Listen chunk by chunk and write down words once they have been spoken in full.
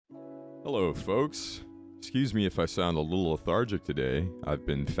Hello folks, excuse me if I sound a little lethargic today. I've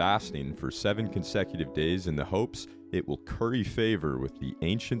been fasting for 7 consecutive days in the hopes it will curry favor with the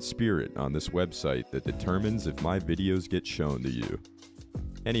ancient spirit on this website that determines if my videos get shown to you.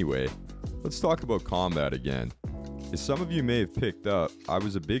 Anyway, let's talk about combat again. As some of you may have picked up, I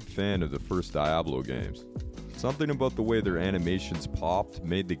was a big fan of the first Diablo games. Something about the way their animations popped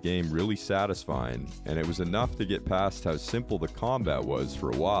made the game really satisfying, and it was enough to get past how simple the combat was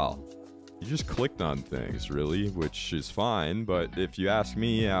for a while. You just clicked on things, really, which is fine, but if you ask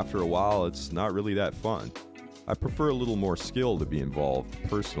me, after a while it's not really that fun. I prefer a little more skill to be involved,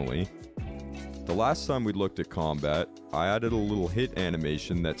 personally. The last time we looked at combat, I added a little hit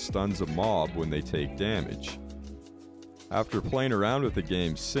animation that stuns a mob when they take damage. After playing around with the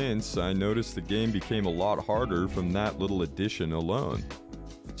game since, I noticed the game became a lot harder from that little addition alone.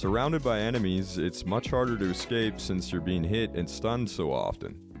 Surrounded by enemies, it's much harder to escape since you're being hit and stunned so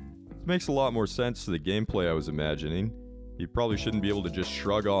often. This makes a lot more sense to the gameplay I was imagining. You probably shouldn't be able to just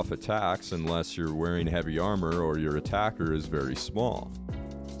shrug off attacks unless you're wearing heavy armor or your attacker is very small.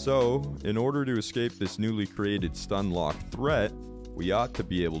 So, in order to escape this newly created stun lock threat, we ought to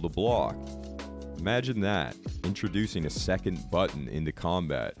be able to block. Imagine that, introducing a second button into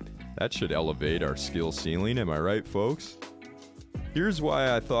combat. That should elevate our skill ceiling, am I right, folks? Here's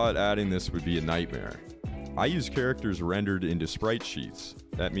why I thought adding this would be a nightmare. I use characters rendered into sprite sheets.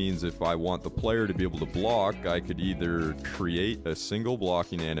 That means if I want the player to be able to block, I could either create a single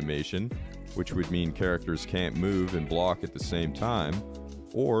blocking animation, which would mean characters can't move and block at the same time,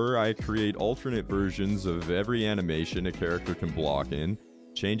 or I create alternate versions of every animation a character can block in,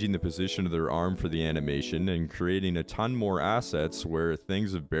 changing the position of their arm for the animation and creating a ton more assets where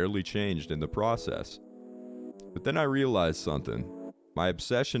things have barely changed in the process. But then I realized something. My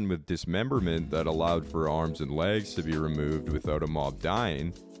obsession with dismemberment that allowed for arms and legs to be removed without a mob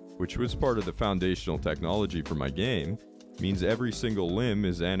dying, which was part of the foundational technology for my game, means every single limb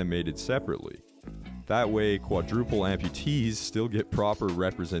is animated separately. That way, quadruple amputees still get proper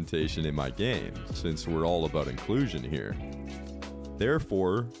representation in my game, since we're all about inclusion here.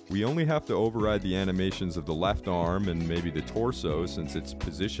 Therefore, we only have to override the animations of the left arm and maybe the torso since its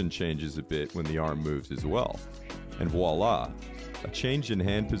position changes a bit when the arm moves as well. And voila! A change in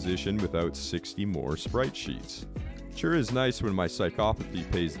hand position without 60 more sprite sheets. Sure is nice when my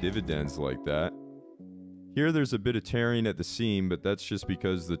psychopathy pays dividends like that. Here there's a bit of tearing at the seam, but that's just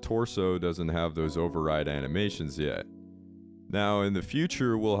because the torso doesn't have those override animations yet. Now in the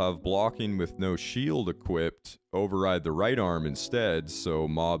future we'll have blocking with no shield equipped override the right arm instead so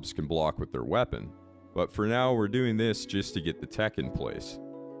mobs can block with their weapon. But for now we're doing this just to get the tech in place.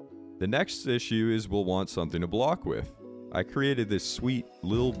 The next issue is we'll want something to block with. I created this sweet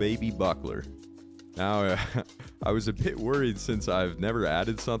little baby buckler. Now, I was a bit worried since I've never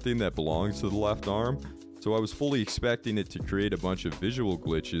added something that belongs to the left arm, so I was fully expecting it to create a bunch of visual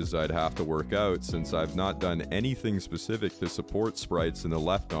glitches I'd have to work out since I've not done anything specific to support sprites in the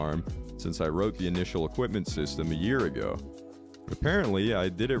left arm since I wrote the initial equipment system a year ago. Apparently, I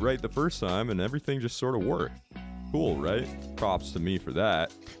did it right the first time and everything just sort of worked. Cool, right? Props to me for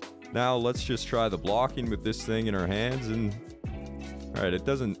that. Now let's just try the blocking with this thing in our hands and... Alright, it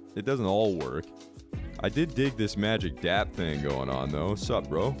doesn't all work. I did dig this magic dap thing going on though. Sup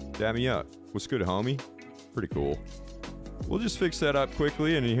bro? Dap me up. What's good homie? Pretty cool. We'll just fix that up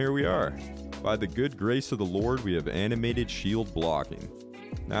quickly and here we are. By the good grace of the Lord, we have animated shield blocking.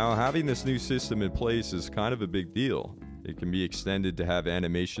 Now having this new system in place is kind of a big deal. It can be extended to have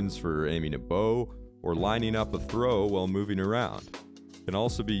animations for aiming a bow or lining up a throw while moving around. Can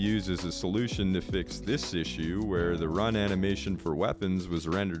also be used as a solution to fix this issue where the run animation for weapons was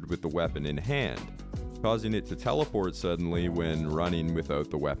rendered with the weapon in hand, causing it to teleport suddenly when running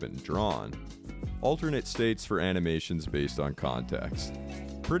without the weapon drawn. Alternate states for animations based on context.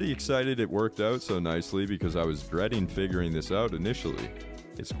 Pretty excited it worked out so nicely because I was dreading figuring this out initially.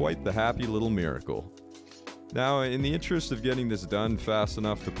 It's quite the happy little miracle. Now, in the interest of getting this done fast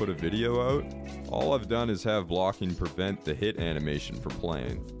enough to put a video out, all I've done is have blocking prevent the hit animation from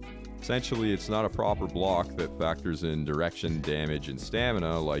playing. Essentially, it's not a proper block that factors in direction, damage, and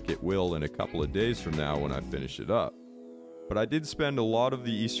stamina like it will in a couple of days from now when I finish it up. But I did spend a lot of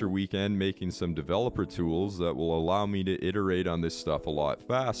the Easter weekend making some developer tools that will allow me to iterate on this stuff a lot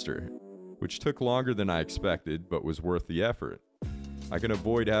faster, which took longer than I expected but was worth the effort. I can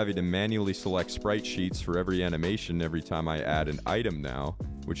avoid having to manually select sprite sheets for every animation every time I add an item now,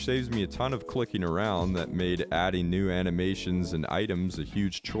 which saves me a ton of clicking around that made adding new animations and items a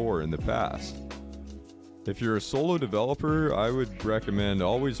huge chore in the past. If you're a solo developer, I would recommend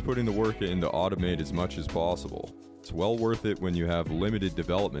always putting the work in to automate as much as possible. It's It's well worth it when you have limited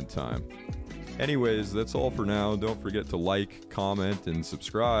development time. Anyways, that's all for now. Don't forget to like, comment, and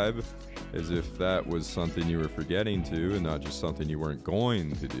subscribe, as if that was something you were forgetting to and not just something you weren't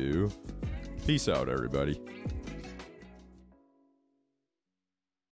going to do. Peace out, everybody.